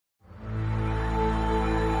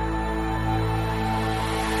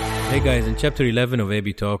Hey guys, in chapter 11 of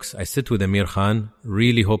AB Talks, I sit with Amir Khan.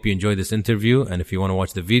 Really hope you enjoy this interview, and if you want to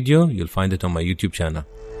watch the video, you'll find it on my YouTube channel.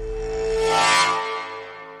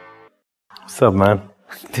 What's up, man?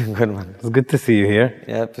 Doing good, man. It's good to see you here.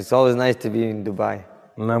 Yep, it's always nice to be in Dubai.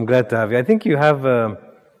 And I'm glad to have you. I think you have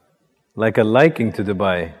like a liking to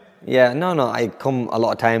Dubai. Yeah, no, I come a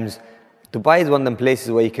lot of times. Dubai is one of them places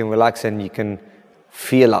where you can relax and you can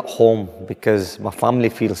feel at home because my family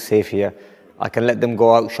feels safe here. I can let them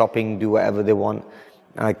go out shopping, do whatever they want.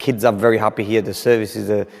 Kids are very happy here. The services,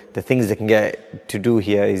 the things they can get to do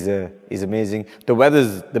here is amazing. The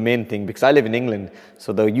weather's the main thing because I live in England,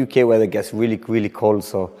 so the UK weather gets really, really cold.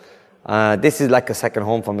 So this is like a second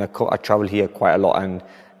home for me. I travel here quite a lot and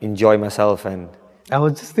enjoy myself. And I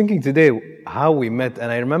was just thinking today how we met,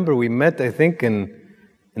 and I remember we met, I think, in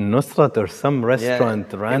Nusrat or some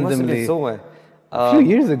restaurant randomly. It must have been somewhere. A few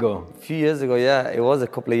years ago. A few years ago, yeah. It was a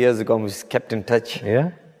couple of years ago and we just kept in touch.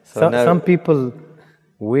 Yeah? Some people,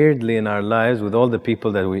 weirdly in our lives, with all the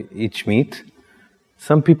people that we each meet,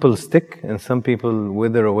 some people stick and some people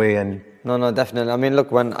wither away. And No, definitely. I mean,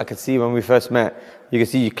 look, when I could see when we first met, you could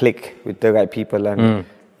see you click with the right people. And,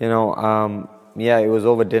 you know, yeah, it was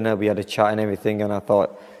over dinner. We had a chat and everything. And I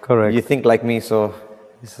thought, correct. You think like me, so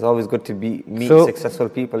it's always good to meet successful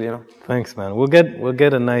people, you know. Thanks, man. We'll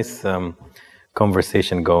get a nice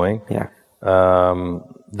conversation going. Yeah.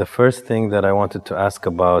 The first thing that I wanted to ask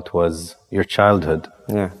about was your childhood.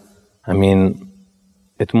 Yeah. I mean,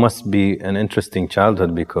 it must be an interesting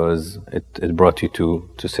childhood because it brought you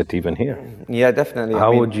to sit even here. Yeah, definitely.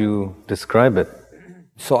 How would you describe it?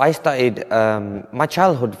 So I started, my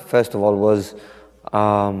childhood, first of all, was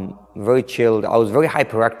very chilled. I was very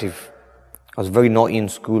hyperactive. I was very naughty in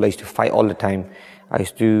school. I used to fight all the time. I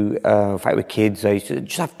used to fight with kids. I used to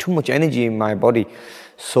just have too much energy in my body.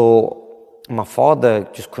 So my father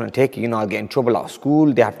just couldn't take it. You know, I'd get in trouble at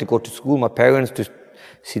school. They have to go to school, my parents, to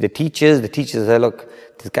see the teachers. The teachers say, look,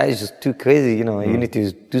 this guy is just too crazy. You know, you need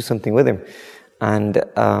to do something with him. And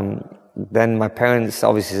then my parents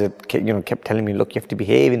obviously said, kept telling me, look, you have to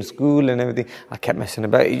behave in school and everything. I kept messing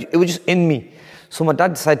about. It was just in me. So my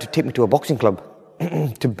dad decided to take me to a boxing club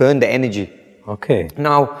to burn the energy. Okay.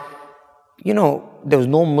 Now, you know, there was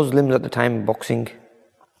no Muslims at the time boxing,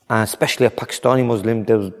 especially a Pakistani Muslim.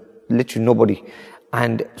 There was literally nobody.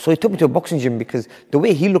 And so he took me to a boxing gym because the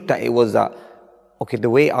way he looked at it was that, okay, the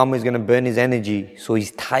way Amr is going to burn his energy, so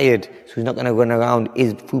he's tired, so he's not going to run around,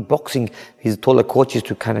 is through boxing. He's told the coaches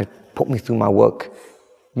to kind of put me through my work,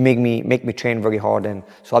 make me train very hard, and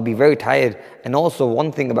so I'll be very tired. And also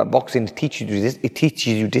one thing about boxing, it teaches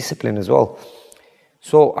you discipline as well.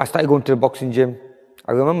 So I started going to the boxing gym.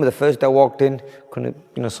 I remember the first day I walked in,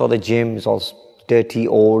 saw the gym. It's all dirty,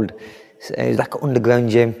 old. It was like an underground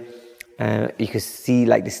gym. You could see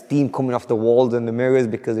like the steam coming off the walls and the mirrors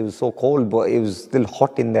because it was so cold, but it was still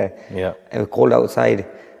hot in there. Yeah. It was cold outside.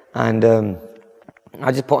 And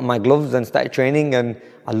I just put on my gloves and started training, and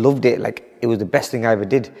I loved it. Like, it was the best thing I ever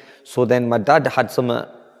did. So then my dad had some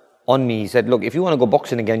on me. He said, look, if you want to go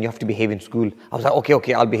boxing again, you have to behave in school. I was like,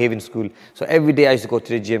 okay, I'll behave in school. So every day I used to go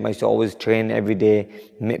to the gym. I used to always train every day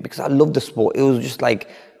because I loved the sport. It was just like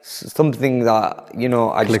something that, you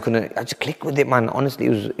know, I just clicked with it, man. Honestly,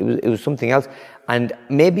 it was something else. And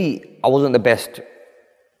maybe I wasn't the best,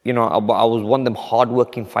 you know, but I was one of them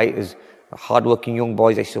hard-working fighters, hard-working young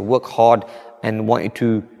boys. I used to work hard and wanted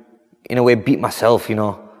to, in a way, beat myself, you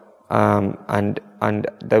know. And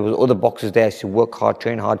there was other boxers there. I used to work hard,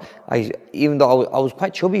 train hard. Even though I was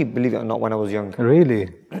quite chubby, believe it or not, when I was young. Really?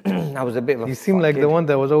 I was a bit of a You seem like kid. the one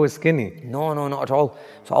that was always skinny. No, not at all.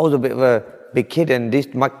 So I was a bit of a big kid,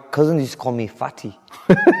 and my cousins used to call me Fatty.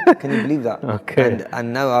 Can you believe that? Okay.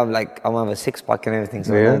 And now I'm have a six-pack and everything.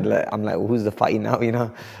 So Yeah. I'm like, who's the fatty now, you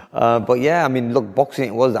know? But yeah, I mean, look, boxing,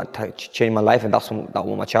 it was that changed my life, and that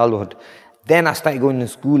was my childhood. Then I started going to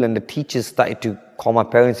school, and the teachers started to call my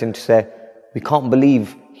parents in to say, we can't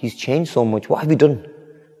believe he's changed so much. What have you done?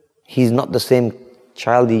 He's not the same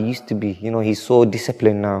child he used to be. You know, he's so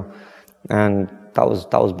disciplined now. And that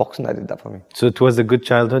was boxing that did that for me. So it was a good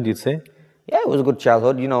childhood, you'd say? Yeah, it was a good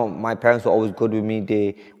childhood. You know, my parents were always good with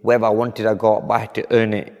me. Wherever I wanted, I got, but I had to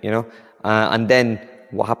earn it, you know. And then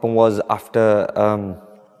what happened was after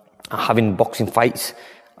having boxing fights,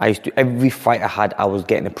 every fight I had, I was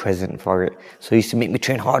getting a present for it. So it used to make me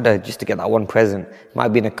train harder just to get that one present. It might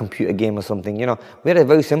have been a computer game or something, you know. We had a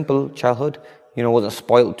very simple childhood, you know, wasn't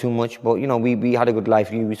spoiled too much, but, you know, we had a good life.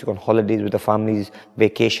 We used to go on holidays with the families,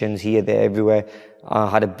 vacations here, there, everywhere.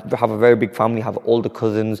 Have a very big family, have older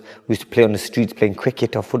cousins. We used to play on the streets, playing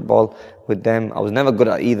cricket or football with them. I was never good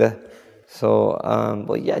at either. So,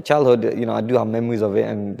 but yeah, childhood, you know, I do have memories of it,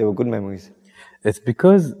 and they were good memories. It's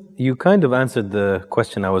because you kind of answered the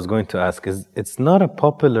question I was going to ask. Is it's not a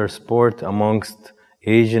popular sport amongst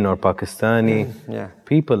Asian or Pakistani Yeah.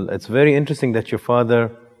 people. It's very interesting that your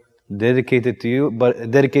father dedicated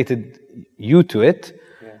you to it.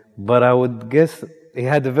 But I would guess he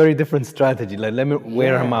had a very different strategy. Like, let me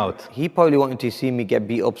wear him out. He probably wanted to see me get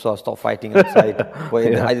beat up, so I stopped fighting outside.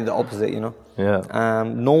 But I did the opposite, Yeah.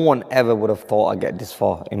 No one ever would have thought I'd get this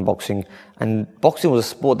far in boxing. And boxing was a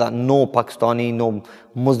sport that no Pakistani, no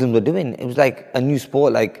Muslims were doing. It was like a new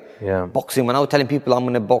sport, like boxing. When I was telling people I'm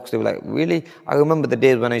going to box, they were like, really? I remember the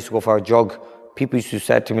days when I used to go for a jog. People used to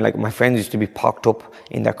say to me, like, my friends used to be parked up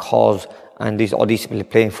in their cars and these people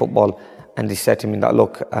playing football. And they said to me that,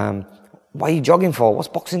 look, what are you jogging for? What's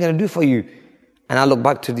boxing going to do for you? And I look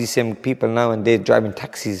back to these same people now, and they're driving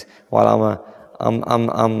taxis while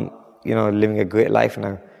I'm living a great life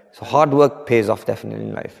now. So hard work pays off definitely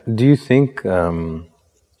in life. Do you think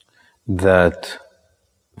that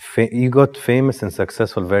you got famous and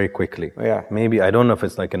successful very quickly? Yeah. Maybe, I don't know if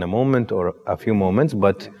it's like in a moment or a few moments,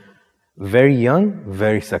 but very young,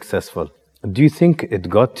 very successful. Do you think it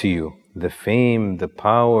got to you? The fame, the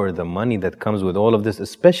power, the money that comes with all of this,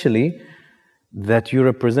 especially that you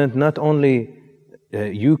represent not only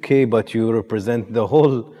UK, but you represent the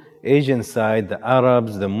whole Asian side, the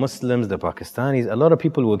Arabs, the Muslims, the Pakistanis. A lot of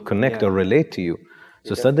people would connect or relate to you.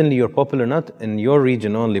 So suddenly you're popular not in your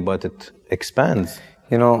region only, but it expands.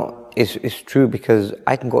 It's true, because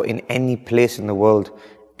I can go in any place in the world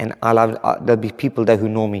and there'll be people there who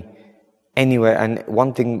know me anywhere. And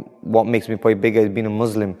one thing, what makes me probably bigger is being a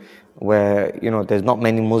Muslim, where, there's not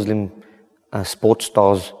many Muslim sports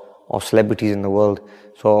stars or celebrities in the world.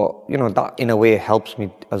 So, that in a way helps me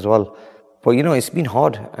as well. But, it's been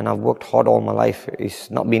hard, and I've worked hard all my life. It's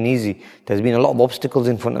not been easy. There's been a lot of obstacles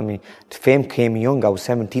in front of me. Fame came young. I was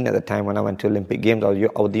 17 at the time when I went to Olympic Games. I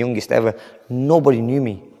was the youngest ever. Nobody knew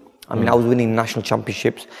me. I mean, I was winning national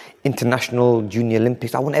championships, international junior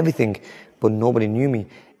Olympics. I won everything, but nobody knew me.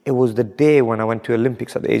 It was the day when I went to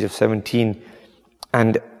Olympics at the age of 17,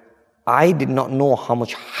 and I did not know how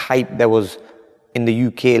much hype there was in the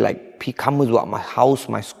UK. Like, cameras were at my house,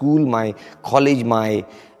 my school, my college,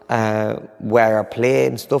 where I play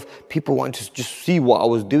and stuff. People wanted to just see what I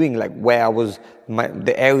was doing, like where I was,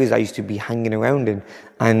 the areas I used to be hanging around in.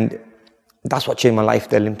 And that's what changed my life,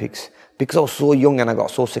 the Olympics. Because I was so young and I got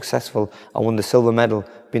so successful, I won the silver medal,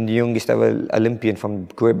 being the youngest ever Olympian from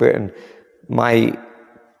Great Britain.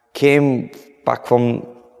 Came back from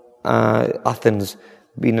Athens,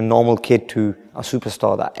 being a normal kid, to a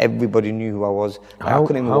superstar that everybody knew who I was. How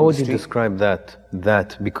would you describe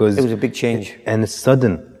that? Because it was a big change. And it's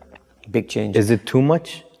sudden. Big change. Is it too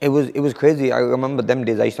much? It was crazy. I remember them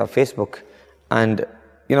days I used to have Facebook, and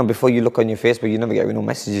before you look on your Facebook, you never get no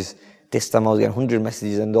messages. This time I was getting 100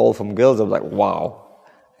 messages, and all from girls. I was like, wow,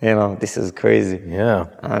 this is crazy. Yeah.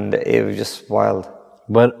 And it was just wild.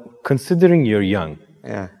 But considering you're young,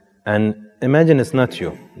 and imagine it's not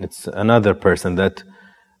you, it's another person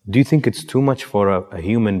do you think it's too much for a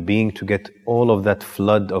human being to get all of that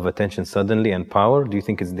flood of attention suddenly and power? Do you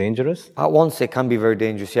think it's dangerous? At once it can be very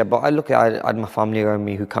dangerous, yeah. But I had my family around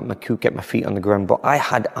me who kept my feet on the ground. But I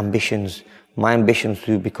had ambitions. My ambitions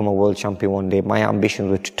to become a world champion one day. My ambitions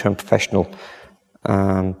were to turn professional.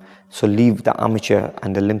 So leave the amateur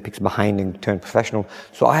and the Olympics behind and turn professional.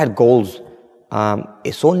 So I had goals.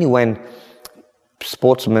 It's only when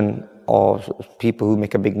sportsmen or people who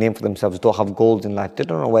make a big name for themselves don't have goals in life, they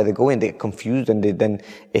don't know where they're going, they get confused, and then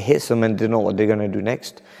it hits them and they don't know what they're going to do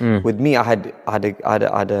next. With me, I had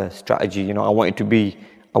a strategy. I wanted to be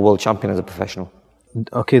a world champion as a professional.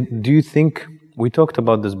 Okay, do you think, we talked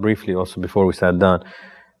about this briefly also before we sat down,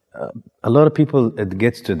 a lot of people, it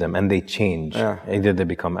gets to them and they change. Either they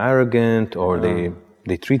become arrogant, or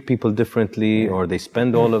they treat people differently, or they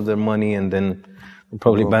spend all of their money and then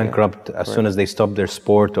probably bankrupt as soon as they stop their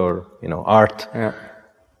sport or art.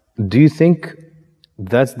 Do you think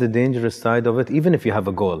that's the dangerous side of it? Even if you have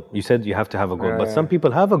a goal, you said you have to have a goal, but some people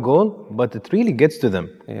have a goal, but it really gets to them.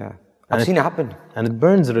 I've seen it happen, and it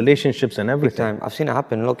burns relationships and everything. Big time. I've seen it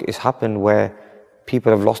happen. Look, it's happened where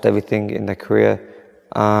people have lost everything in their career.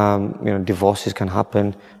 Divorces can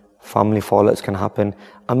happen, family fallouts can happen.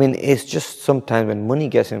 I mean, it's just sometimes when money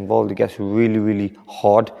gets involved, it gets really, really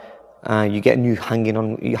hard. You get hanging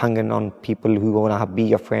on people who want to be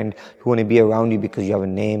your friend, who want to be around you because you have a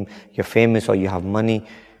name, you're famous, or you have money.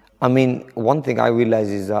 I mean, one thing I realize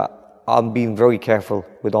is that I'm being very careful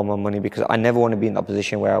with all my money, because I never want to be in that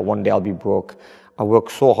position where one day I'll be broke. I work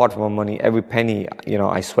so hard for my money, every penny,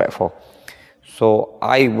 I sweat for. So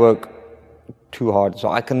I work too hard. So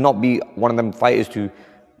I cannot be one of them fighters to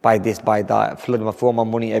buy this, buy that, throw my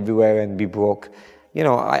money everywhere and be broke. You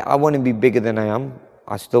know, I want to be bigger than I am.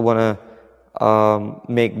 I still want to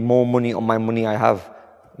make more money on my money I have.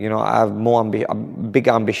 You know, I have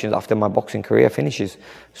bigger ambitions after my boxing career finishes.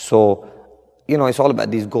 So, you know, it's all about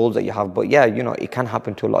these goals that you have. But yeah, you know, it can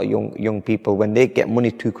happen to a lot of young people. When they get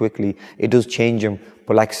money too quickly, it does change them.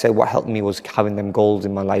 But like I said, what helped me was having them goals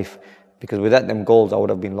in my life. Because without them goals, I would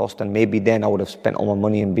have been lost. And maybe then I would have spent all my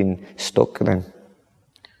money and been stuck then.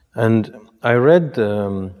 And I read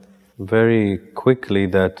very quickly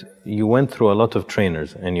that you went through a lot of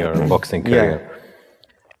trainers in your boxing career.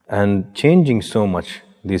 Yeah. And changing so much,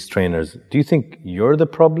 these trainers, do you think you're the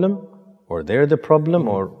problem? Or they're the problem,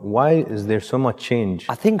 or why is there so much change?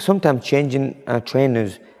 I think sometimes changing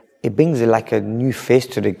trainers, it brings like a new face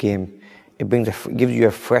to the game. It gives you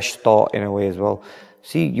a fresh start in a way as well.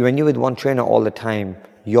 See, when you're with one trainer all the time,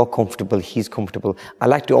 you're comfortable, he's comfortable. I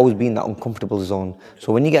like to always be in that uncomfortable zone.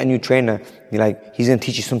 So when you get a new trainer, you're like, he's going to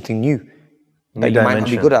teach you something new that you might not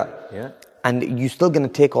be good at. Yeah. And you're still going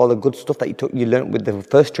to take all the good stuff that you learned with the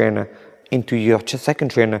first trainer into your second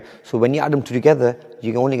trainer. So when you add them together,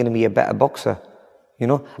 you're only going to be a better boxer, you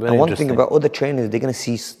know. Very and one thing about other trainers, they're going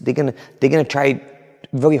to try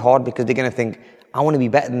very hard because they're going to think, I want to be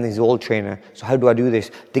better than this old trainer. So how do I do this?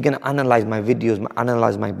 They're going to analyze my videos,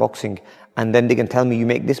 analyze my boxing, and then they can tell me you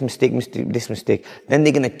make this mistake, this mistake. Then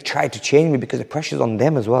they're going to try to change me because the pressure's on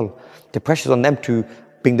them as well. The pressure's on them to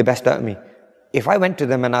bring the best out of me. If I went to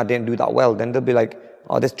them and I didn't do that well, then they'll be like,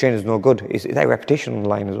 oh, this trainer's no good. It's that reputation on the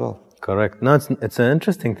line as well. Correct. No, it's an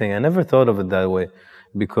interesting thing. I never thought of it that way,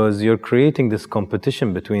 because you're creating this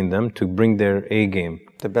competition between them to bring their A game.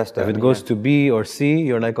 The best. If it goes to B or C,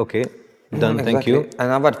 you're like, okay, done, exactly. Thank you.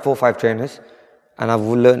 And I've had 4 or 5 trainers, and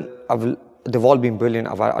they've all been brilliant.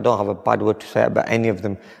 I don't have a bad word to say about any of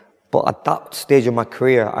them. But at that stage of my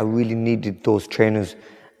career, I really needed those trainers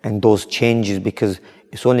and those changes, because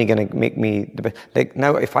it's only going to make me the best. Like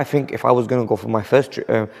now, if I was going to go from my first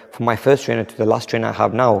trainer to the last trainer I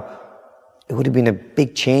have now, it would have been a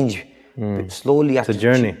big change. But slowly, it's a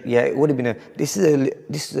journey. It would have been this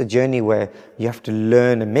is a journey where you have to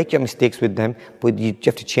learn and make your mistakes with them, but you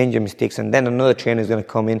have to change your mistakes, and then another trainer is going to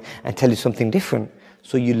come in and tell you something different.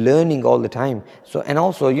 So you're learning all the time. So, and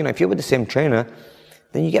also, you know, if you're with the same trainer,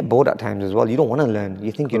 then you get bored at times as well. You don't want to learn.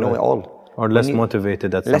 You think you know it all. Or less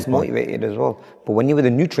motivated at some point. Less motivated as well. But when you're with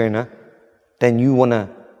a new trainer, then you want to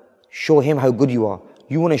show him how good you are.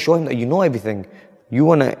 You want to show him that you know everything. You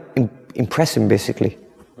want to impress him, basically.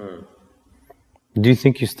 Do you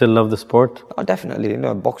think you still love the sport? Oh, definitely. You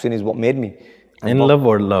know, boxing is what made me. In love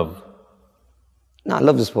or love? No, I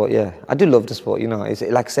love the sport, yeah. I do love the sport, you know. It's,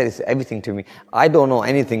 like I said, it's everything to me. I don't know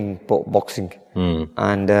anything but boxing.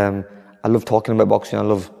 And I love talking about boxing. I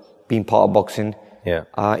love being part of boxing. Yeah.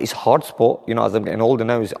 It's a hard sport. You know, as I'm getting older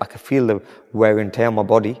now, I can feel the wear and tear on my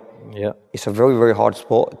body. Yeah. It's a very, very hard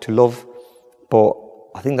sport to love. But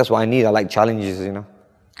I think that's what I need. I like challenges, you know.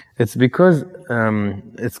 It's because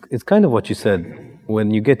it's kind of what you said.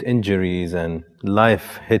 When you get injuries and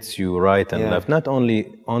life hits you right and left, not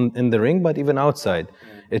only in the ring but even outside,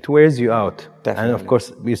 it wears you out. Definitely. And of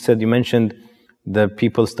course, you mentioned that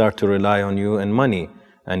people start to rely on you and money,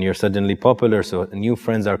 and you're suddenly popular. So new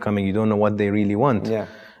friends are coming. You don't know what they really want. Yeah.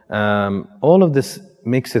 All of this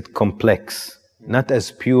makes it complex. Not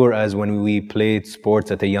as pure as when we played sports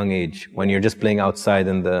at a young age, when you're just playing outside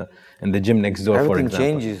in the gym next door, for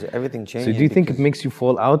example. Everything changes. So do you think it makes you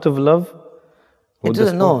fall out of love? It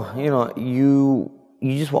doesn't, no. You know, you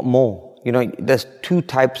just want more. You know, there's 2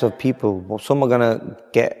 types of people. Some are going to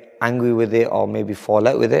get angry with it or maybe fall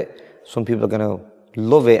out with it. Some people are going to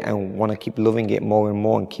love it and want to keep loving it more and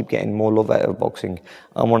more and keep getting more love out of boxing.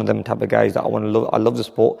 I'm one of them type of guys that I love the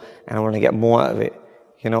sport and I want to get more out of it.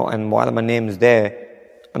 You know, and while my name's there,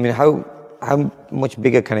 I mean, how much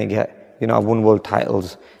bigger can it get? You know, I've won world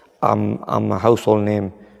titles. I'm a household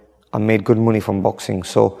name. I made good money from boxing.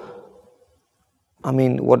 So, I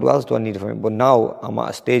mean, what else do I need from it? But now I'm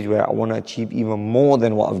at a stage where I want to achieve even more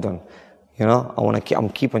than what I've done. You know,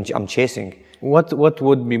 I'm chasing. What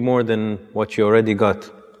would be more than what you already got?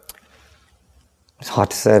 It's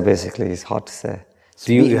hard to say, basically. It's hard to say.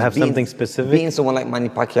 Do you have something specific? Beating someone like Manny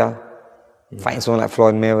Pacquiao. Fighting someone like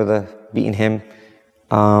Floyd Mayweather, beating him.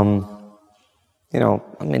 You know,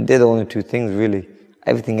 I mean, they're the only 2 things, really.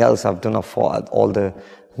 Everything else I've done, I've fought at all the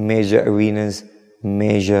major arenas,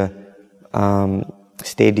 major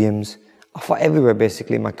stadiums. I fought everywhere,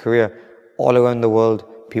 basically, in my career. All around the world,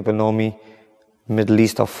 people know me. Middle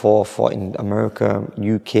East, I fought in America,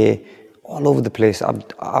 UK, all over the place.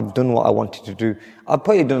 I've done what I wanted to do. I've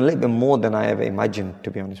probably done a little bit more than I ever imagined,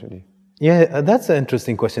 to be honest with you. Yeah, that's an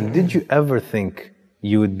interesting question. Did you ever think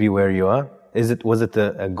you would be where you are? Was it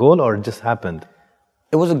a goal or it just happened?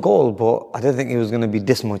 It was a goal, but I didn't think it was going to be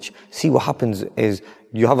this much. See, what happens is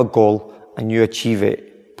you have a goal and you achieve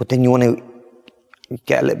it, but then you want to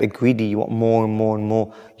get a little bit greedy. You want more and more and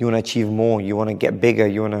more. You want to achieve more. You want to get bigger.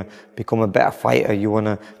 You want to become a better fighter. You want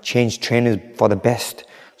to change trainers for the best.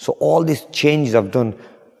 So all these changes I've done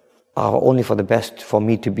are only for the best, for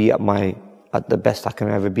me to be at the best I can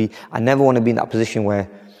ever be. I never want to be in that position where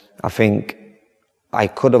I think I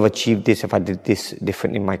could have achieved this if I did this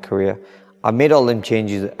different in my career. I made all them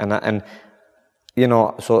changes and you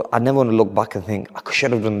know, so I never want to look back and think, I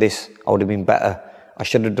should have done this, I would have been better. I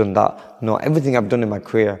should have done that. No, everything I've done in my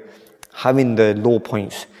career, having the low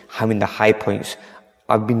points, having the high points,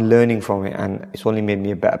 I've been learning from it and it's only made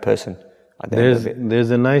me a better person at the end of it. There's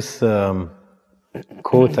a nice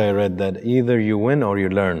quote I read that either you win or you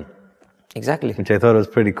learn. Exactly. Which I thought was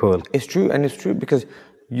pretty cool. It's true, and it's true because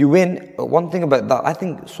you win. One thing about that, I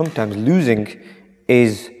think sometimes losing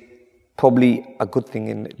is probably a good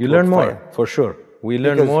thing. You learn more, for sure. We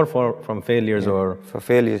learn more from failures for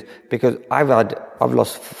failures, because I've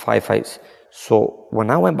lost 5 fights. So when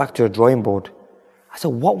I went back to the drawing board, I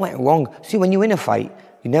said, what went wrong? See, when you win a fight,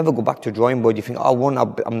 you never go back to the drawing board. You think, I won,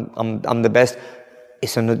 I'm the best.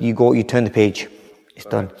 It's another, you turn the page, it's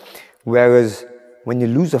done. Whereas when you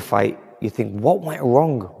lose a fight, you think, what went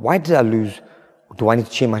wrong? Why did I lose? Do I need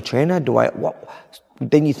to change my trainer?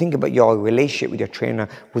 Then you think about your relationship with your trainer.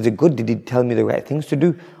 Was it good? Did he tell me the right things to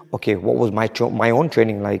do? Okay, what was my own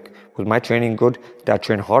training like? Was my training good? Did I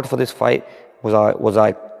train hard for this fight? Was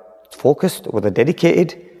I focused? Was I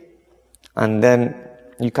dedicated? And then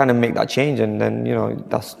you kind of make that change, and then you know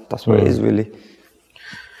that's what it is really.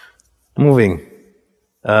 Moving,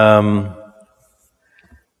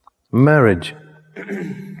 marriage.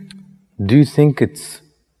 Do you think it's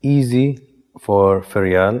easy for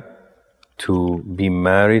Feryal to be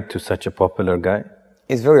married to such a popular guy?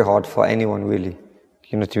 It's very hard for anyone, really,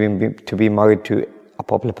 you know, to be married to a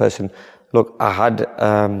popular person. Look, I've had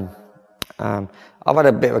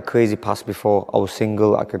a bit of a crazy past before. I was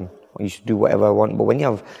single. I used to do whatever I want. But when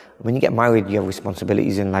you get married, you have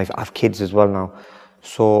responsibilities in life. I have kids as well now.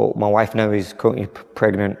 So my wife now is currently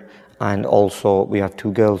pregnant, and also we have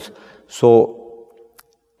 2 girls. So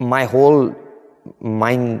my whole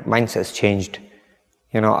mindset's changed.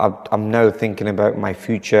 You know, I'm now thinking about my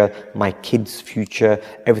future, my kids' future.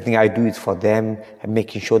 Everything I do is for them and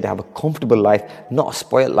making sure they have a comfortable life, not a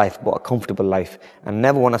spoiled life, but a comfortable life. I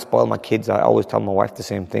never want to spoil my kids. I always tell my wife the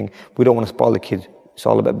same thing. We don't want to spoil the kids. It's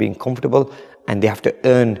all about being comfortable, and they have to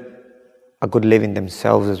earn a good living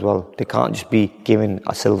themselves as well. They can't just be given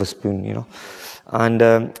a silver spoon, you know. And,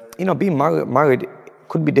 you know, being married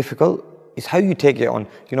could be difficult. It's how you take it on.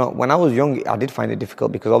 You know, when I was young, I did find it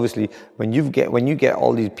difficult because obviously when you get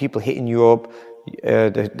all these people hitting you up,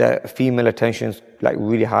 the female attention's like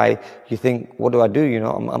really high. You think, what do I do? You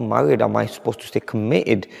know, I'm married. Am I supposed to stay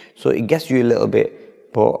committed? So it gets you a little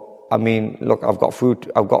bit. But I mean, look, I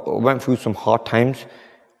went through some hard times,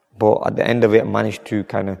 but at the end of it, I managed to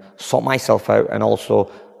kind of sort myself out and also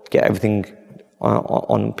get everything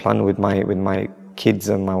on plan with my kids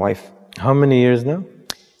and my wife. How many years now?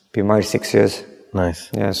 Been married 6 years. Nice.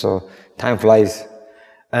 Yeah, so time flies.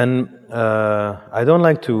 And I don't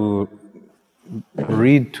like to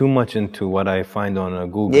read too much into what I find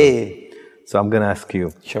on Google. Yeah. So I'm going to ask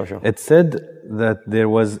you. Sure. It said that there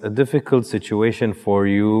was a difficult situation for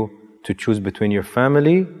you to choose between your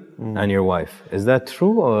family and your wife. Is that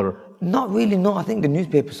true or? Not really, no. I think the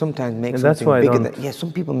newspaper sometimes makes something bigger.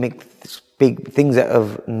 Some people make big things out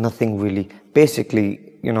of nothing really.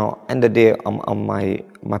 Basically, you know, end of the day,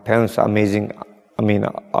 my parents are amazing. I mean,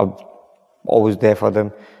 I'm always there for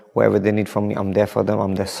them. Whatever they need from me, I'm there for them.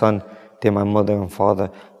 I'm their son. They're my mother and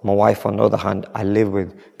father. My wife, on the other hand, I live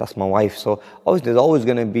with. That's my wife. So there's always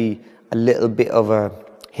going to be a little bit of a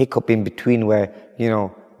hiccup in between where, you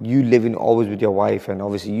know, you living always with your wife, and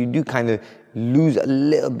obviously you do kind of lose a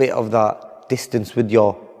little bit of that distance with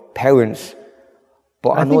your parents.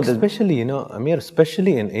 But I know think especially, you know, Amir,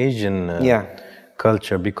 especially in Asian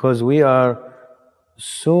culture, because we are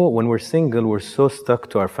so, when we're single, we're so stuck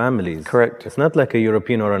to our families. Correct. It's not like a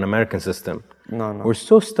European or an American system. No. We're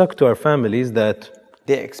so stuck to our families that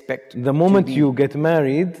they expect the moment you get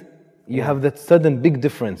married, you have that sudden big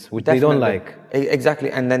difference, which they don't like. Exactly,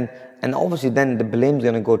 and obviously then the blame's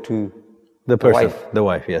going to go to the person, the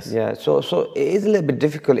wife, yes. Yeah, so it is a little bit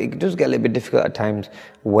difficult. It does get a little bit difficult at times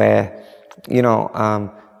where, you know,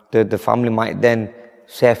 the family might then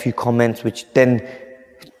say a few comments which then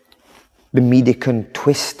the media can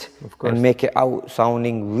twist and make it out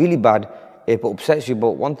sounding really bad. It upsets you.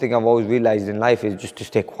 But one thing I've always realized in life is just to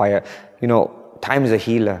stay quiet. You know, time is a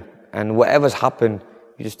healer, and whatever's happened,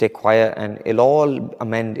 you just stay quiet and it'll all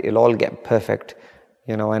amend, it'll all get perfect.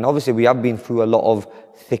 And obviously we have been through a lot of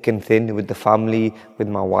thick and thin with the family, with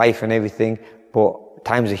my wife and everything, but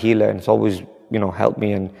time's a healer, and it's always, helped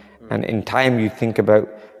me. And in time you think about,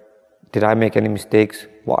 did I make any mistakes?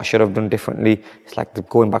 What I should have done differently? It's like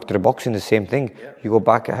going back to the boxing, the same thing. Yeah. You go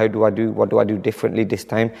back, what do I do differently this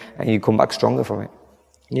time? And you come back stronger from it.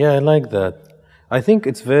 Yeah, I like that. I think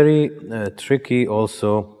it's very tricky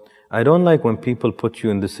also. I don't like when people put you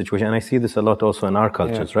in this situation, and I see this a lot also in our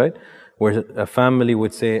cultures, right? Where a family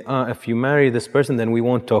would say, if you marry this person, then we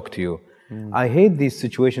won't talk to you. I hate these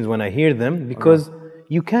situations when I hear them, because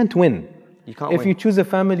you can't win. If you choose a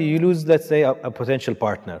family, you lose, let's say, a potential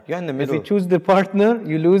partner. You're in the middle. If you choose the partner,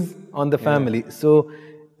 you lose on the family. So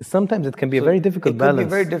sometimes it can be a very difficult balance. It can be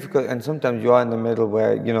very difficult, and sometimes you are in the middle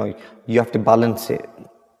where, you have to balance it.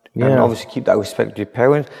 And obviously keep that respect with your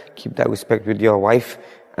parents, keep that respect with your wife,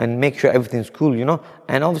 and make sure everything's cool,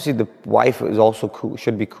 And obviously the wife is also cool,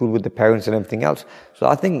 should be cool with the parents and everything else. So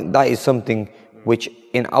I think that is something which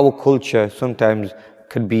in our culture sometimes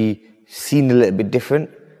could be seen a little bit different.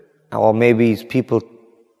 Or maybe people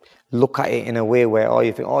look at it in a way where,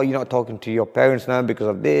 you think, you're not talking to your parents now because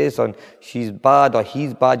of this, and she's bad or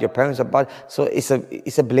he's bad, your parents are bad. So it's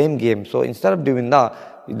a blame game. So instead of doing that,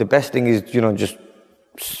 the best thing is, just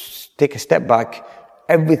take a step back.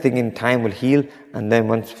 Everything in time will heal, and then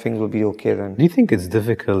once things will be okay then. Do you think it's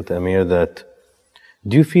difficult, Amir,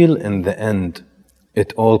 do you feel in the end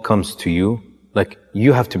it all comes to you? Like,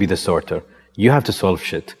 you have to be the sorter. You have to solve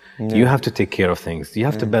shit. Yeah. You have to take care of things. You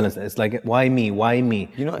have to balance. It's like, why me? Why me?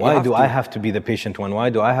 Why do I have to be the patient one? Why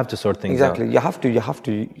do I have to sort things out? Exactly. You have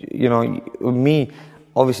to. Me,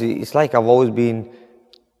 obviously, it's like I've always been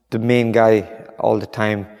the main guy all the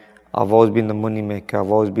time. I've always been the money maker.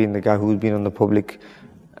 I've always been the guy who's been on the public,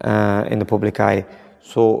 in the public eye.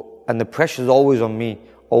 So, and the pressure's always on me,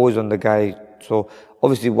 always on the guy. So,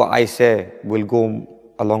 obviously, what I say will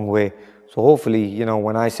go a long way. So hopefully,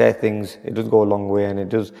 when I say things, it does go a long way, and it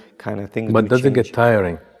does kind of things. But does it get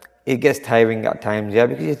tiring? It gets tiring at times, yeah,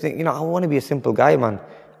 because you think, I want to be a simple guy, man.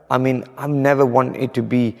 I mean, I've never wanted to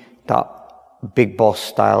be that big boss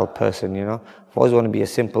style person, I've always wanted to be a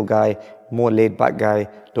simple guy, more laid back guy,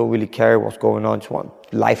 don't really care what's going on, just want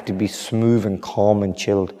life to be smooth and calm and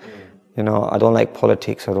chilled. I don't like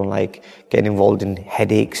politics, I don't like getting involved in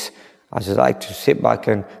headaches. I just like to sit back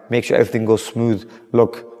and make sure everything goes smooth.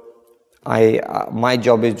 Look, my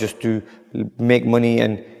job is just to make money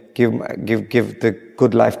and give the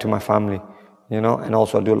good life to my family, and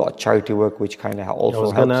also I do a lot of charity work, which kind of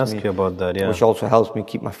also helps me. I was going to ask you about that, yeah. Which also helps me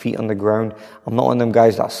keep my feet on the ground. I'm not one of them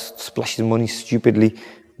guys that splashes money stupidly.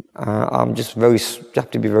 I'm just you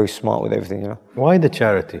have to be very smart with everything, Why the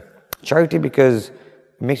charity? Charity because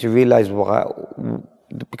it makes you realize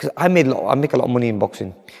because I make a lot of money in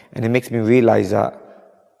boxing, and it makes me realize that,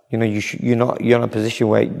 you're in a position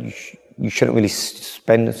where you shouldn't really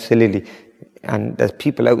spend sillily. And there's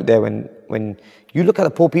people out there, when you look at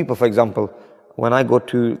the poor people, for example, when I go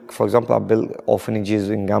to, for example, I build orphanages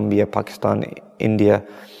in Gambia, Pakistan, India,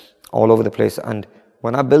 all over the place. And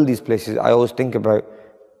when I build these places, I always think about,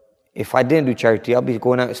 if I didn't do charity, I'll be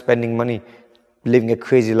going out spending money, living a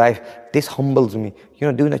crazy life. This humbles me.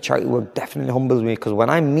 Doing the charity work definitely humbles me, because when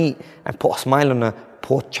I meet and put a smile on a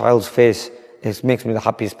poor child's face, it makes me the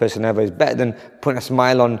happiest person ever. It's better than putting a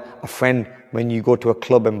smile on a friend when you go to a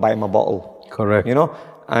club and buy him a bottle. Correct.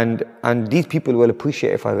 And these people will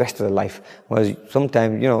appreciate it for the rest of their life. Whereas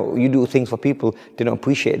sometimes, you do things for people, they don't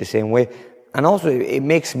appreciate it the same way. And also, it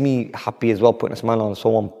makes me happy as well, putting a smile on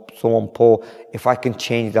someone poor. If I can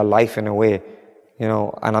change their life in a way,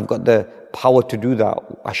 and I've got the power to do that,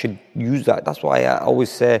 I should use that. That's why I always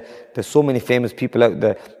say there's so many famous people out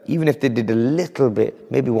there. Even if they did a little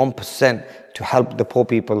bit, maybe 1%, to help the poor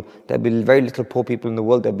people, there'll be very little poor people in the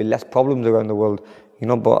world. There'll be less problems around the world,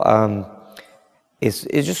 But it's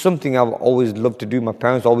just something I've always loved to do. My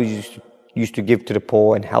parents always used to give to the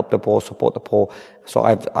poor and help the poor, support the poor. So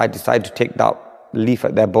I decided to take that leaf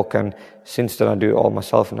at their book, and since then I do it all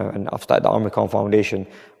myself now. And I've started the Amir Khan Foundation,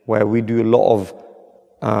 where we do a lot of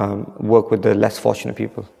work with the less fortunate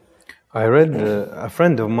people. I read a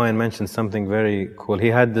friend of mine mentioned something very cool. He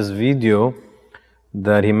had this video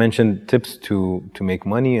that he mentioned tips to make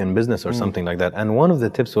money in business or something like that. And one of the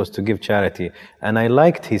tips was to give charity. And I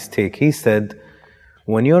liked his take. He said,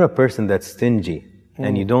 when you're a person that's stingy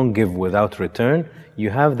and you don't give without return, you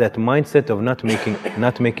have that mindset of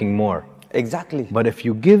not making more. Exactly. But if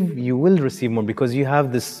you give, you will receive more, because you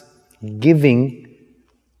have this giving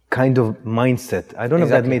kind of mindset. I don't know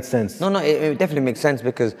if that made sense. No, it definitely makes sense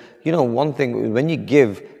because, one thing, when you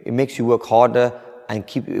give, it makes you work harder and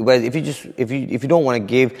keep, whereas if you don't want to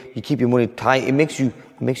give, you keep your money tight, it makes you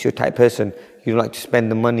a tight person. You don't like to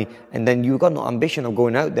spend the money, and then you've got no ambition of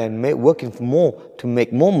going out there and working for more to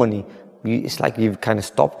make more money. It's like you've kind of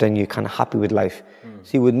stopped and you're kind of happy with life.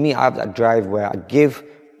 See, with me, I have that drive where I give,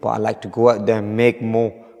 but I like to go out there and make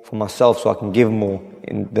more for myself so I can give more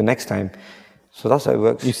in the next time. So that's how it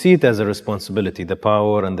works. You see it as a responsibility, the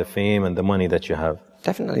power and the fame and the money that you have.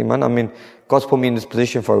 Definitely, man. I mean, God's put me in this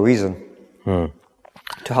position for a reason.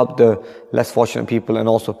 To help the less fortunate people and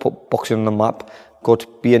also put boxing on the map, go to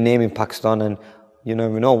be a name in Pakistan, and you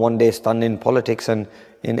never know, one day stand in politics and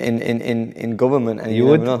in government. And you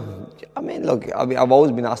would? Know. I mean, look, I've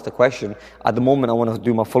always been asked the question. At the moment, I want to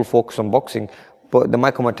do my full focus on boxing, but there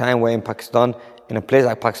might come a time where in Pakistan, in a place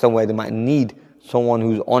like Pakistan, where they might need someone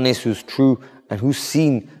who's honest, who's true, and who's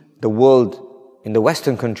seen the world in the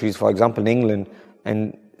Western countries, for example, in England,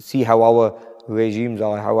 and see how our regimes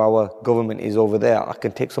are, how our government is over there. I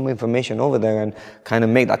can take some information over there and kind of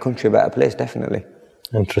make that country a better place, definitely.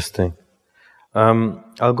 Interesting.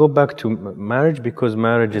 I'll go back to marriage because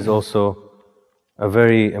marriage is also a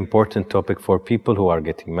very important topic for people who are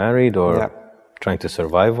getting married or trying to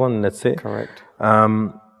survive one, let's say. Correct.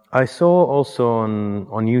 I saw also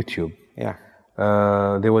on YouTube. Yeah.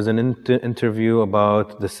 There was an interview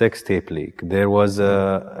about the sex tape leak. There was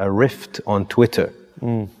a rift on Twitter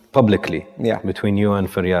publicly between you and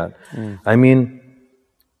Faryad. I mean,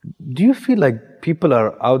 do you feel like people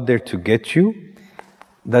are out there to get you?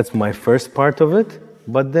 That's my first part of it.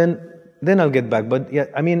 But then I'll get back. But yeah,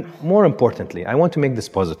 I mean, more importantly, I want to make this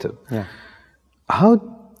positive. Yeah.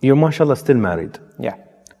 You're mashallah still married. Yeah.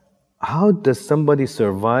 How does somebody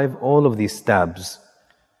survive all of these stabs?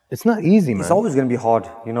 It's not easy, man. It's always going to be hard,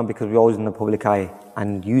 because we're always in the public eye.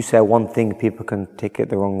 And you say one thing, people can take it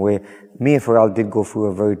the wrong way. Me and Faryad did go through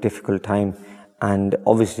a very difficult time. And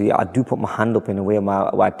obviously, I do put my hand up in a way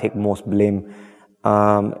where I take most blame.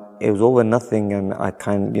 It was over nothing, and I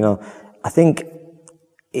I think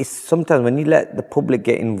it's sometimes when you let the public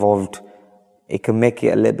get involved, it can make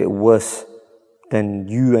it a little bit worse. Then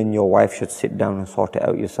you and your wife should sit down and sort it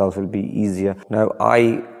out yourself. It'll be easier. Now,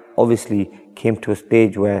 I obviously came to a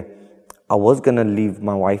stage where I was going to leave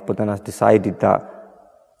my wife, but then I decided that,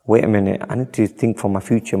 wait a minute, I need to think for my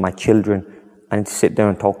future, my children. I need to sit down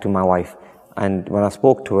and talk to my wife. And when I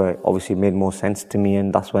spoke to her, obviously it made more sense to me,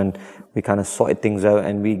 and that's when we kind of sorted things out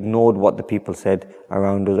and we ignored what the people said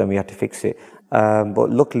around us and we had to fix it. But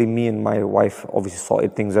luckily me and my wife obviously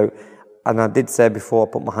sorted things out. And I did say before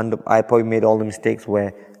I put my hand up, I probably made all the mistakes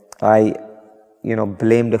where I,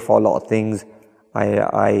 blamed her for a lot of things.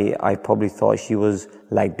 I probably thought she was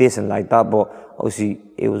like this and like that, but obviously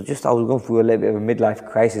it was just, I was going through a little bit of a midlife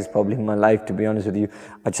crisis probably in my life, to be honest with you.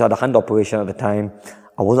 I just had a hand operation at the time.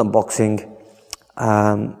 I wasn't boxing.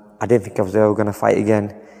 I didn't think I was ever going to fight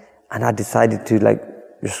again. And I decided to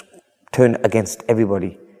just turn against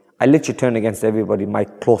everybody. I literally turned against everybody, my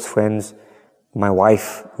close friends, my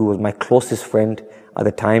wife, who was my closest friend at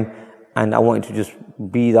the time. And I wanted to just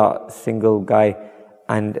be that single guy.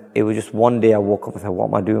 And it was just one day I woke up and said, what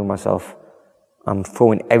am I doing with myself? I'm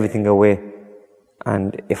throwing everything away.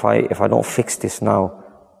 And if I don't fix this now,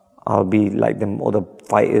 I'll be like them other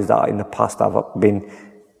fighters that in the past I've been,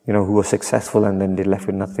 who were successful and then they left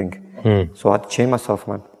with nothing. So I had to change myself,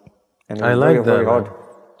 man. And it was very hard.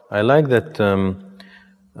 I like that.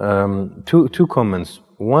 Two comments.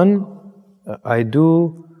 One, I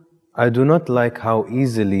do not like how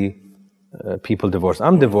easily people divorce.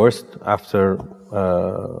 I'm divorced after,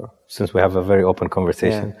 since we have a very open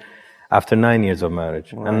conversation, after 9 years of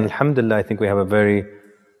marriage. Right. And alhamdulillah, I think we have a very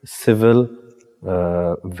civil,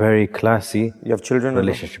 very classy. You have children?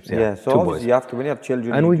 Relationships, yeah. So two boys. You have to, when you have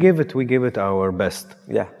children. And we give it our best.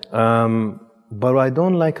 Yeah. But I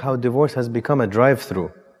don't like how divorce has become a drive-through.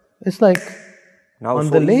 It's like now on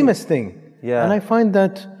the lamest thing. Yeah. And I find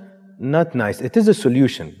that not nice. It is a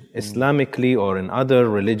solution. Islamically or in other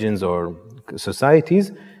religions or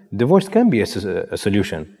societies, divorce can be a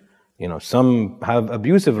solution. Some have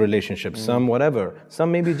abusive relationships, some whatever. Some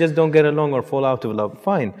maybe just don't get along or fall out of love.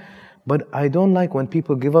 Fine. But I don't like when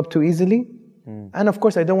people give up too easily. And of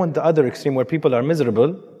course, I don't want the other extreme where people are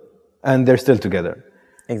miserable and they're still together.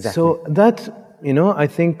 Exactly. So that, I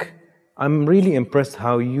think I'm really impressed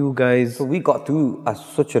how you guys... So we got through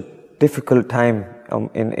such a difficult time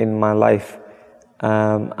in my life.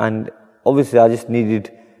 And obviously I just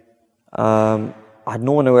needed... I had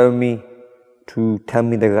no one around me to tell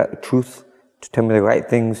me the truth, to tell me the right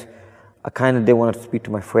things. I kind of didn't want to speak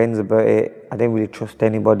to my friends about it. I didn't really trust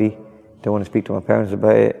anybody. Didn't want to speak to my parents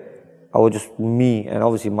about it. I was just me, and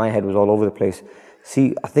obviously my head was all over the place.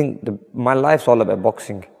 See, I think my life's all about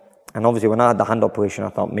boxing. And obviously when I had the hand operation, I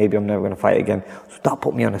thought maybe I'm never going to fight again. So that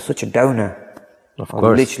put me on such a downer. Of course. I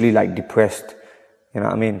was literally like depressed. You know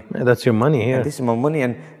what I mean? Yeah, that's your money here. And this is my money.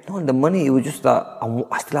 And not the money, it was just that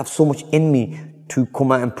I still have so much in me to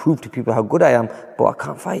come out and prove to people how good I am. But I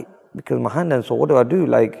can't fight because of my hand. And so what do?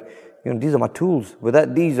 Like, these are my tools.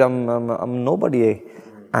 Without these, I'm nobody.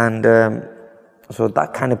 And so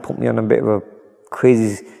that kind of put me on a bit of a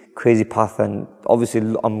crazy path. And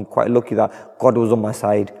obviously I'm quite lucky that God was on my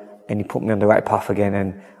side and He put me on the right path again.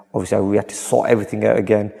 And obviously we had to sort everything out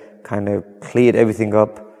again, kind of cleared everything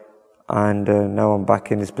up. And now I'm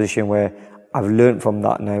back in this position where I've learned from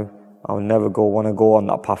that now. I'll never want to go on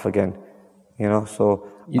that path again. So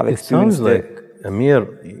I've it sounds like,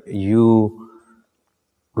 Amir, you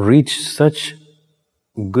reach such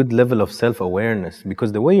good level of self-awareness,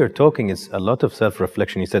 because the way you're talking is a lot of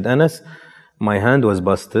self-reflection. You said, Anas, my hand was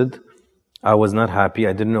busted. I was not happy.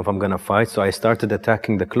 I didn't know if I'm going to fight. So I started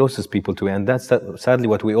attacking the closest people to me. And that's sadly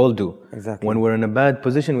what we all do. Exactly. When we're in a bad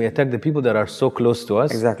position, we attack the people that are so close to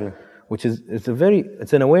us. Exactly. Which is, it's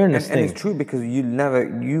an awareness thing. And it's true, because you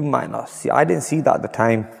might not see, I didn't see that at the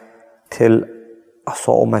time till I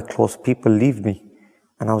saw all my close people leave me.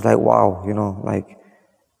 And I was like, wow, like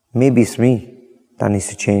maybe it's me that needs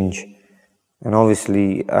to change. And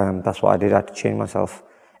obviously, that's what I did. I had to change myself.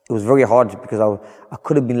 It was very hard because I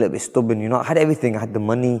could have been a little bit stubborn. I had everything. I had the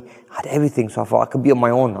money, I had everything. So I thought I could be on my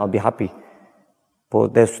own. I'll be happy.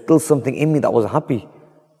 But there's still something in me that wasn't happy.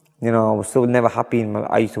 I was still never happy.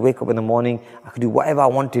 I used to wake up in the morning. I could do whatever I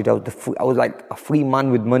wanted. I was like a free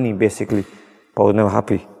man with money, basically. But I was never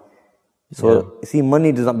happy. So, see,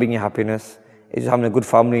 money does not bring you happiness. It's just having a good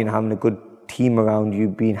family and having a good team around you,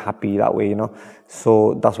 being happy that way,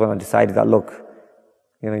 So that's when I decided that, look,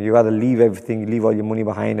 you rather leave everything, leave all your money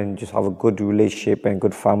behind and just have a good relationship and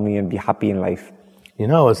good family and be happy in life.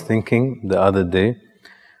 I was thinking the other day,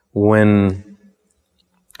 when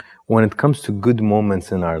it comes to good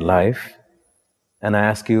moments in our life, and I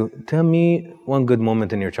ask you, tell me one good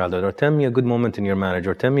moment in your childhood, or tell me a good moment in your marriage,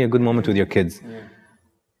 or tell me a good moment with your kids. Yeah.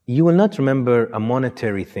 You will not remember a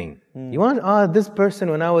monetary thing. You want, this person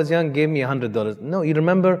when I was young gave me $100. No, you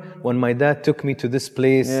remember when my dad took me to this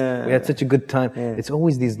place, we had such a good time. Yeah. It's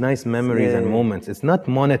always these nice memories and moments. It's not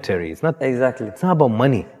monetary. It's not exactly. It's not about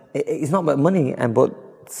money. It's not about money, but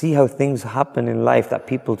see how things happen in life that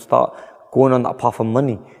people start going on that path of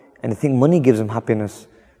money. And they think money gives them happiness,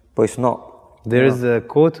 but it's not. There is a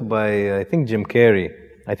quote by, I think, Jim Carrey,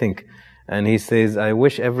 and he says, I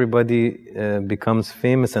wish everybody becomes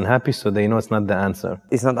famous and happy so they know it's not the answer.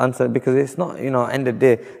 It's not the answer, because it's not, end of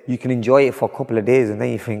the day, you can enjoy it for a couple of days and then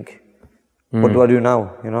you think, what do I do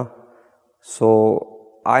now,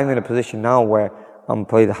 So I'm in a position now where I'm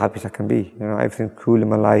probably the happiest I can be. Everything's cool in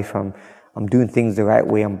my life. I'm doing things the right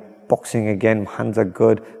way. I'm boxing again. My hands are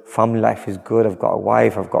good. Family life is good. I've got a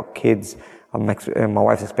wife. I've got kids. My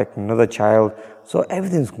wife's expecting another child. So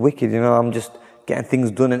everything's wicked. I'm just getting things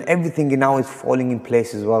done, and everything now is falling in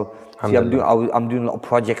place as well. See, I'm doing a lot of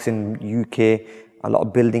projects in UK, a lot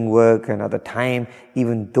of building work, and at the time,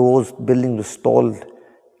 even those buildings were stalled.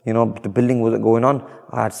 The building wasn't going on.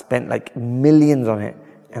 I had spent like millions on it,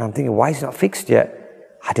 and I'm thinking, why is it not fixed yet?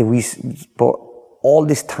 But all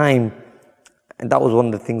this time, and that was one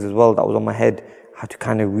of the things as well that was on my head. I had to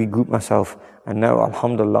kind of regroup myself, and now,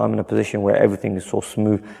 alhamdulillah, I'm in a position where everything is so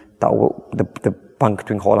smooth that the Bank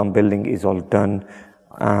Twin Hall I'm building is all done,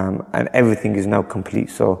 and everything is now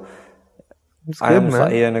complete. So I am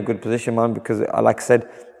sat here in a good position, man, because like I said,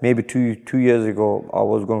 maybe two years ago, I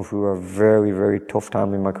was going through a very, very tough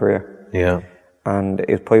time in my career. Yeah. And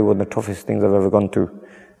it's probably one of the toughest things I've ever gone through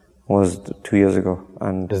was 2 years ago.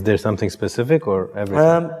 And is there something specific or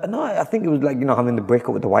everything? No, I think it was like, having the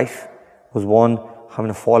breakup with the wife was one,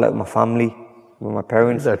 having a fallout with my family, with my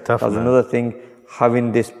parents. These are tough, that was another thing.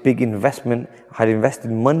 Having this big investment I had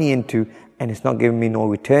invested money into, and it's not giving me no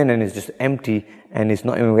return, and it's just empty, and it's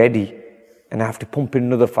not even ready. And I have to pump in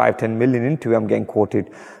another 5-10 million into it. I'm getting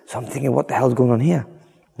quoted. So I'm thinking, what the hell's going on here?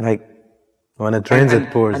 Like, when it rains,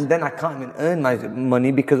 it pours. And then I can't even earn my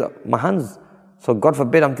money because of my hands. So God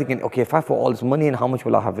forbid, I'm thinking, okay, if I put all this money in, how much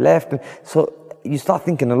will I have left? And so you start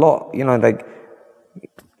thinking a lot, like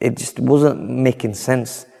it just wasn't making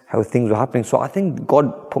sense how things were happening. So I think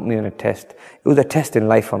God put me in a test. It was a test in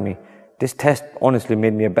life for me. This test honestly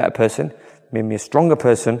made me a better person, made me a stronger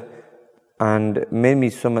person, and made me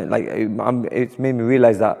it's made me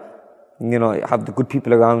realize that, have the good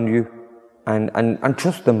people around you and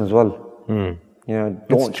trust them as well.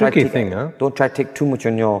 Don't try to take too much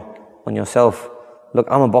on yourself. look,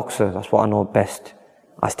 I'm a boxer. That's what I know best.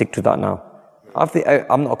 I stick to that now.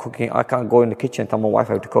 I'm not cooking. I can't go in the kitchen and tell my wife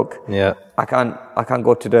how to cook. Yeah. I can't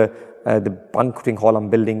go to the banqueting hall I'm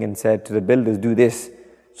building and say to the builders, do this.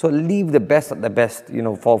 So leave the best at the best, you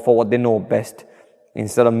know, for what they know best.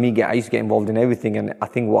 Instead of me, I used to get involved in everything. And I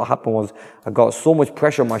think what happened was I got so much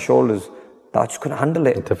pressure on my shoulders that I just couldn't handle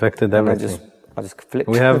it. It affected everything. I just flipped.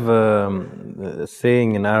 We have a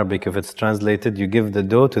saying in Arabic, if it's translated, you give the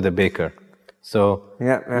dough to the baker. So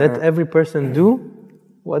let every person do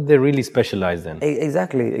what they really specialize in.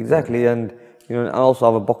 Exactly. And you know, I also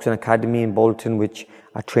have a boxing academy in Bolton, which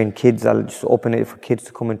I train kids. I'll just open it for kids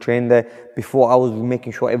to come and train there. Before I was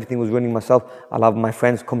making sure everything was running myself. I'll have my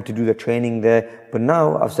friends come to do the training there. But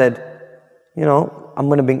now I've said, you know, I'm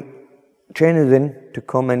going to bring trainers in to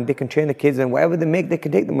come and they can train the kids, and whatever they make, they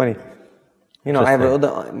can take the money. You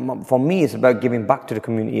know, for me, it's about giving back to the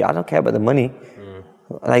community. I don't care about the money.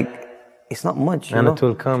 Like, it's not much, and it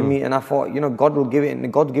will come to me. And I thought, you know, God will give it,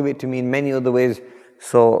 and God give it to me in many other ways.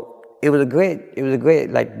 So it was a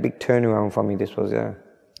great, like, big turnaround for me. This was,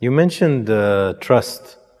 You mentioned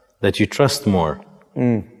trust, that you trust more.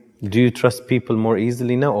 Do you trust people more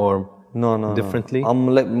easily now, or differently? No. I'm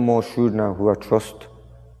a little more shrewd now who I trust.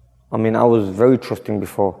 I mean, I was very trusting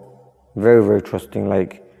before, very, very trusting.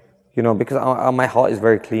 Like, you know, because my heart is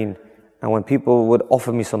very clean, and when people would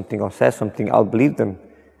offer me something or say something, I'll believe them.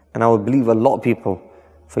 And I would believe a lot of people.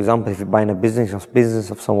 For example, if you're buying a business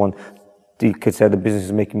of someone, you could say the business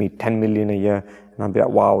is making me 10 million a year, and I'll be like,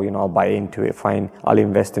 wow, you know, I'll buy into it, fine, I'll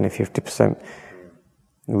invest in it 50%.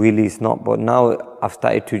 Really, it's not. But now I've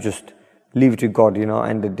started to just leave it to God, you know.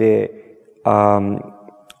 End of the day,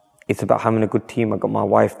 it's about having a good team. I've got my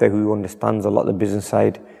wife there who understands a lot of the business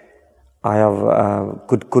side. I have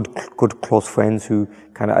good close friends who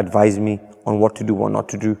kind of advise me on what to do, what not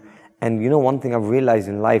to do. And you know, one thing I've realized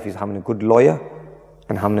in life is having a good lawyer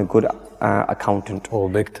and having a good accountant. Oh,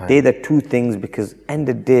 big time. They're the two things, because end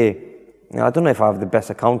of the day, you know, I don't know if I have the best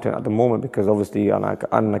accountant at the moment, because obviously I'm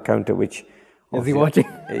an accountant which... Is he watching?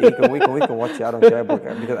 We can watch it, I don't care. But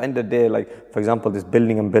because end of the day, like, for example, this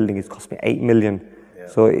building I'm building, it's cost me 8 million. Yeah.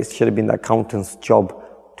 So it should have been the accountant's job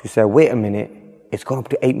to say, wait a minute, it's gone up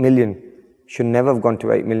to 8 million. Should never have gone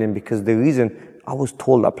to 8 million, because the reason I was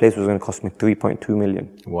told that place was going to cost me 3.2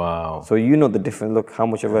 million. Wow. So you know the difference. Look how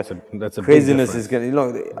much of that's a craziness is going to, you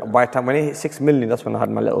know, by the time when I hit 6 million, that's when I had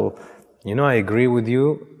my little... You know, I agree with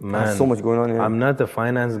you, man. There's so much going on here. I'm not a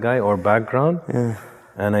finance guy or background. Yeah.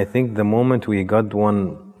 And I think the moment we got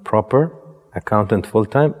one proper accountant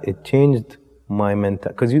full-time, it changed my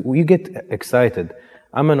mentality. Because you get excited.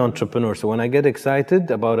 I'm an entrepreneur, so when I get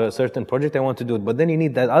excited about a certain project, I want to do it. But then you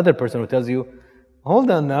need that other person who tells you,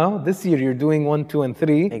 hold on now, this year you're doing 1, 2, and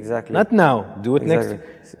 3. Exactly. Not now, do it next.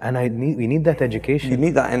 And we need that education. You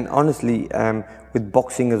need that, and honestly, with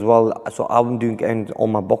boxing as well, so I'm getting all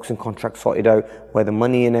my boxing contracts sorted out, where the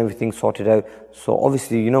money and everything sorted out. So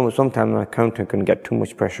obviously, you know, sometimes an accountant can get too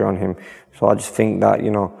much pressure on him. So I just think that,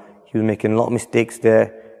 you know, he was making a lot of mistakes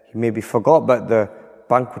there. He maybe forgot about the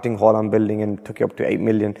banqueting hall I'm building and took it up to 8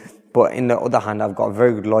 million. But in the other hand, I've got a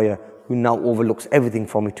very good lawyer who now overlooks everything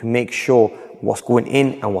for me to make sure what's going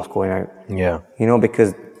in and what's going out. Yeah. You know,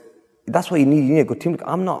 because that's what you need. You need a good team.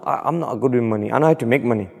 I'm not good with money. I know how to make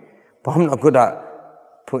money, but I'm not good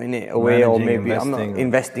at putting it away, or maybe I'm not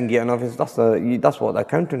investing it. And obviously that's what the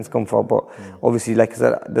accountants come for. But obviously, like I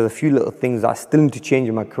said, there's a few little things that I still need to change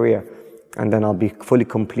in my career, and then I'll be fully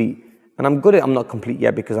complete. And I'm not complete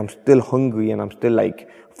yet, because I'm still hungry and I'm still like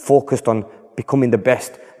focused on becoming the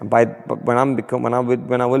best. And but when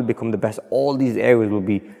I will become the best, all these areas will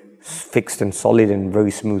be fixed and solid and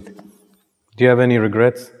very smooth. Do you have any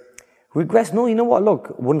regrets? Regrets? No, you know what?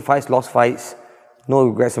 Look, won fights, lost fights. No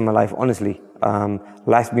regrets in my life, honestly.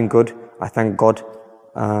 Life's been good. I thank God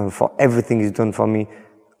for everything He's done for me.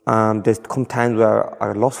 There's come times where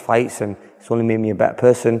I lost fights and it's only made me a better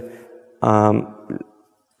person.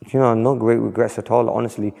 You know, no great regrets at all,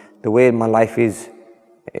 honestly. The way my life is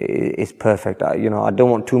perfect. You know, I don't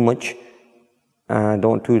want too much. I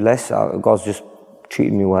don't want too less. God's just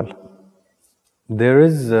treated me well. There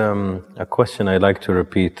is a question I like to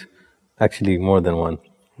repeat, actually more than one.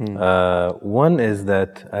 One is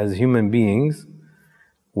that as human beings,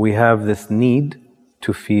 we have this need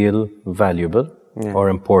to feel valuable or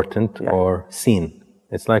important or seen.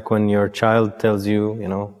 It's like when your child tells you, you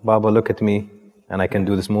know, Baba, look at me, and I can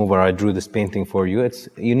do this move, or I drew this painting for you.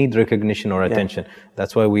 You need recognition or attention.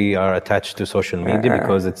 That's why we are attached to social media,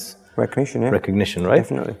 because it's recognition, right?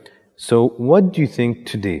 Definitely. So what do you think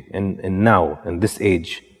today and now, in this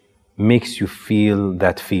age, makes you feel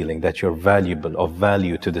that feeling that you're valuable, of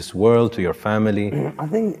value to this world, to your family? I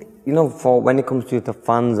think, for when it comes to the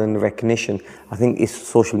fans and recognition, I think it's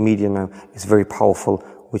social media now. It's very powerful,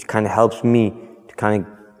 which kind of helps me to kind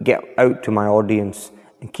of get out to my audience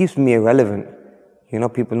and keeps me irrelevant.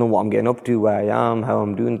 People know what I'm getting up to, where I am, how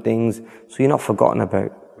I'm doing things, so you're not forgotten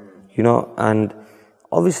about. And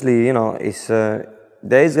obviously, it's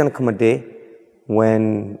there is going to come a day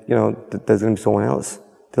when there's going to be someone else.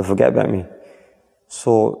 They'll forget about me.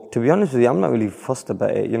 So to be honest with you, I'm not really fussed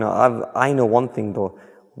about it. I know one thing though.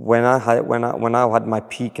 When I had my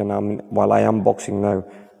peak, and while I am boxing now,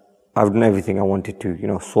 I've done everything I wanted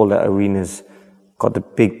to. Sold out arenas, got the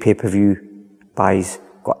big pay-per-view buys,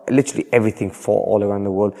 got literally everything fought all around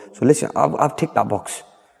the world. So listen, I've ticked that box.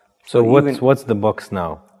 So what's the box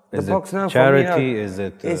now? Is the box now charity? For me now, is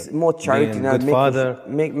it? It's more charity now. Good father.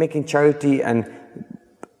 Making charity and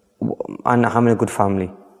having a good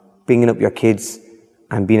family, bringing up your kids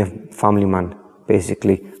and being a family man,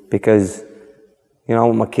 basically. Because I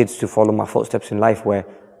want my kids to follow my footsteps in life, where I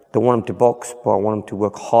don't want them to box, but I want them to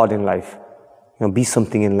work hard in life. Be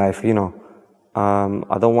something in life.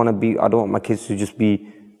 I don't want my kids to just be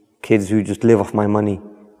kids who just live off my money.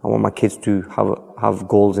 I want my kids to have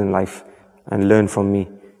goals in life and learn from me.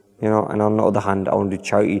 And on the other hand, I want to do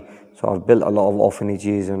charity. So I've built a lot of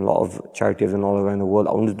orphanages and a lot of charities and all around the world.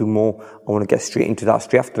 I want to do more. I want to get straight into that,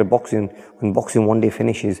 straight after the boxing. When boxing one day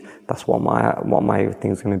finishes, that's what my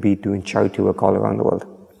thing's going to be, doing charity work all around the world.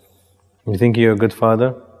 You think you're a good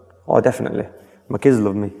father? Oh, definitely. My kids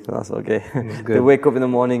love me, so that's okay. They wake up in the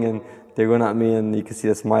morning and they run at me, and you can see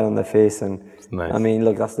the smile on their face. And nice.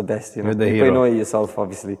 Look, that's the best. You're the hero. You know it yourself,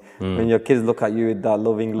 obviously. When your kids look at you with that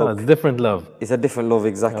loving look, it's a different love. It's a different love,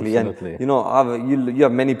 exactly. Absolutely. And you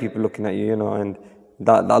have many people looking at you, and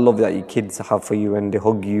that love that your kids have for you, and they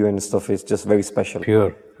hug you and stuff, is just very special.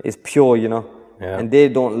 Pure. It's pure, Yeah. And they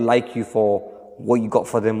don't like you for what you got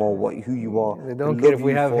for them or who you are. They don't care if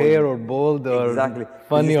we have hair or bald or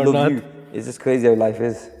funny or not. It's just crazy how life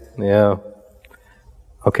is. Yeah.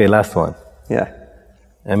 Okay, last one. Yeah.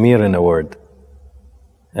 Amir in a word.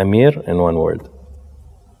 Amir in one word.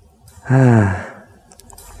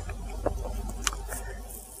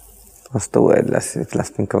 What's the word? Let's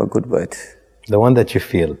think of a good word. The one that you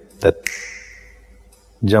feel, that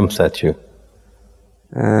jumps at you.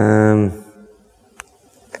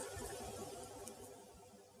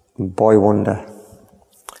 Boy wonder.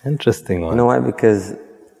 Interesting one. You know why? Because,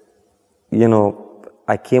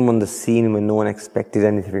 I came on the scene when no one expected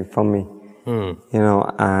anything from me.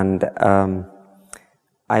 And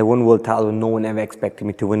I won world titles when no one ever expected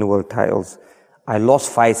me to win world titles. I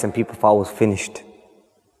lost fights and people thought I was finished.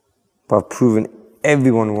 But I've proven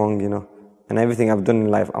everyone wrong, And everything I've done in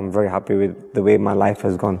life, I'm very happy with the way my life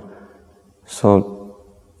has gone. So,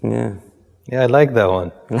 yeah. Yeah, I like that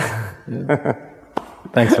one.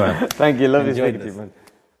 Thanks, man. Thank you. Love you speaking to you, man.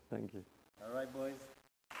 Thank you.